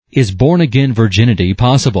Is born-again virginity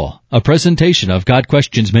possible? A presentation of God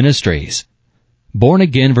Questions Ministries.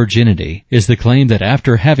 Born-again virginity is the claim that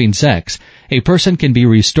after having sex, a person can be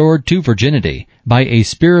restored to virginity by a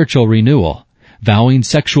spiritual renewal, vowing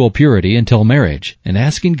sexual purity until marriage, and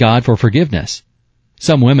asking God for forgiveness.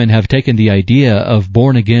 Some women have taken the idea of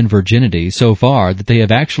born-again virginity so far that they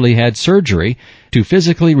have actually had surgery to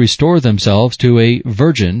physically restore themselves to a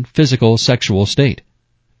virgin physical sexual state.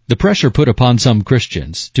 The pressure put upon some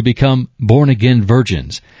Christians to become born-again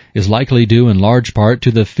virgins is likely due in large part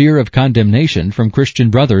to the fear of condemnation from Christian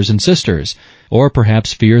brothers and sisters, or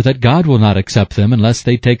perhaps fear that God will not accept them unless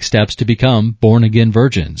they take steps to become born-again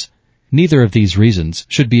virgins. Neither of these reasons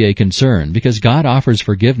should be a concern, because God offers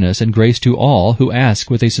forgiveness and grace to all who ask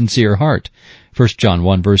with a sincere heart. 1 John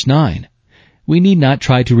 1 verse 9. We need not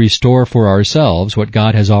try to restore for ourselves what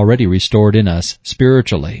God has already restored in us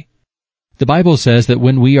spiritually. The Bible says that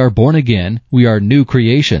when we are born again, we are new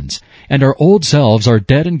creations, and our old selves are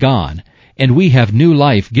dead and gone, and we have new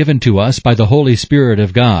life given to us by the Holy Spirit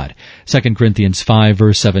of God. 2 Corinthians 5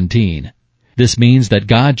 verse 17. This means that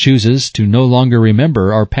God chooses to no longer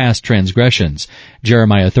remember our past transgressions,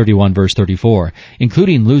 Jeremiah 31 verse 34,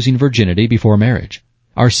 including losing virginity before marriage.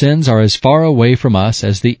 Our sins are as far away from us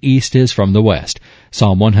as the east is from the west,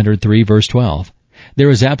 Psalm 103 verse 12.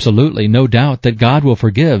 There is absolutely no doubt that God will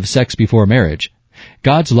forgive sex before marriage.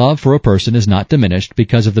 God's love for a person is not diminished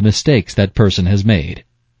because of the mistakes that person has made.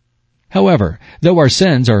 However, though our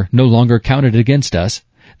sins are no longer counted against us,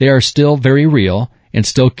 they are still very real and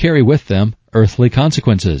still carry with them earthly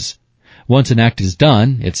consequences. Once an act is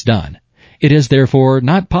done, it's done. It is therefore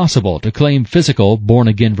not possible to claim physical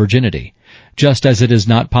born-again virginity, just as it is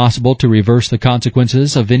not possible to reverse the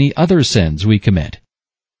consequences of any other sins we commit.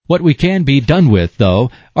 What we can be done with,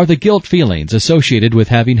 though, are the guilt feelings associated with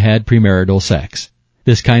having had premarital sex.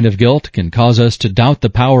 This kind of guilt can cause us to doubt the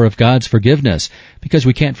power of God's forgiveness because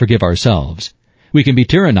we can't forgive ourselves. We can be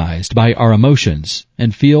tyrannized by our emotions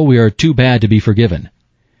and feel we are too bad to be forgiven.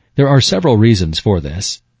 There are several reasons for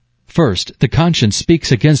this. First, the conscience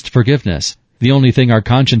speaks against forgiveness. The only thing our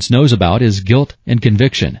conscience knows about is guilt and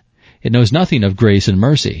conviction. It knows nothing of grace and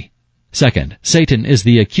mercy. Second, Satan is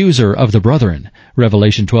the accuser of the brethren,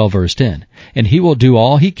 Revelation 12 verse 10, and he will do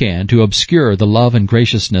all he can to obscure the love and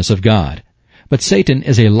graciousness of God. But Satan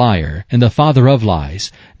is a liar and the father of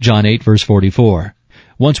lies, John 8 verse 44.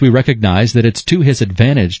 Once we recognize that it's to his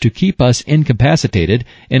advantage to keep us incapacitated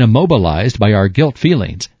and immobilized by our guilt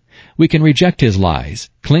feelings, we can reject his lies,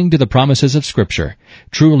 cling to the promises of Scripture,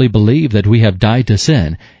 truly believe that we have died to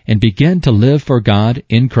sin, and begin to live for God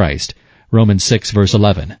in Christ, Romans 6 verse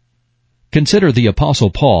 11. Consider the Apostle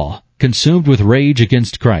Paul, consumed with rage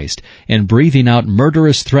against Christ, and breathing out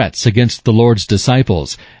murderous threats against the Lord's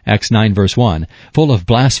disciples, Acts 9 verse 1, full of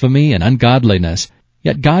blasphemy and ungodliness.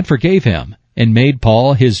 Yet God forgave him, and made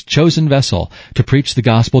Paul his chosen vessel to preach the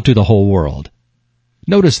gospel to the whole world.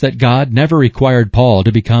 Notice that God never required Paul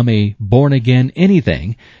to become a born-again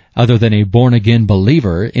anything other than a born-again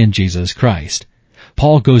believer in Jesus Christ.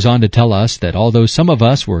 Paul goes on to tell us that although some of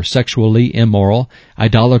us were sexually immoral,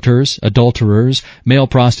 idolaters, adulterers, male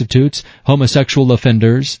prostitutes, homosexual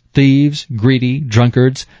offenders, thieves, greedy,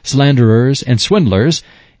 drunkards, slanderers, and swindlers,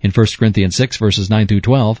 in 1 Corinthians 6 verses 9 through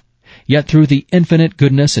 12, yet through the infinite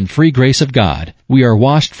goodness and free grace of God, we are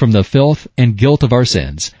washed from the filth and guilt of our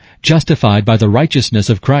sins, justified by the righteousness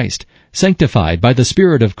of Christ, sanctified by the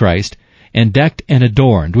Spirit of Christ, and decked and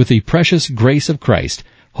adorned with the precious grace of Christ,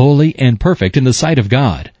 holy and perfect in the sight of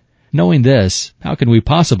God. Knowing this, how can we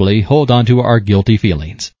possibly hold on to our guilty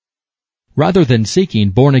feelings? Rather than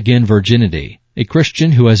seeking born-again virginity, a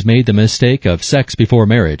Christian who has made the mistake of sex before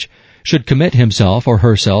marriage should commit himself or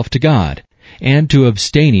herself to God, and to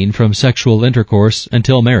abstaining from sexual intercourse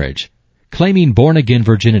until marriage. Claiming born-again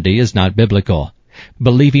virginity is not biblical.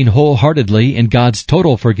 Believing wholeheartedly in God's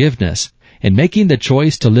total forgiveness, and making the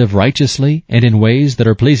choice to live righteously and in ways that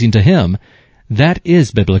are pleasing to Him, that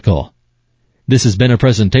is biblical. This has been a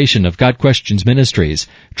presentation of God Questions Ministries,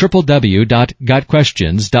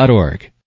 www.godquestions.org.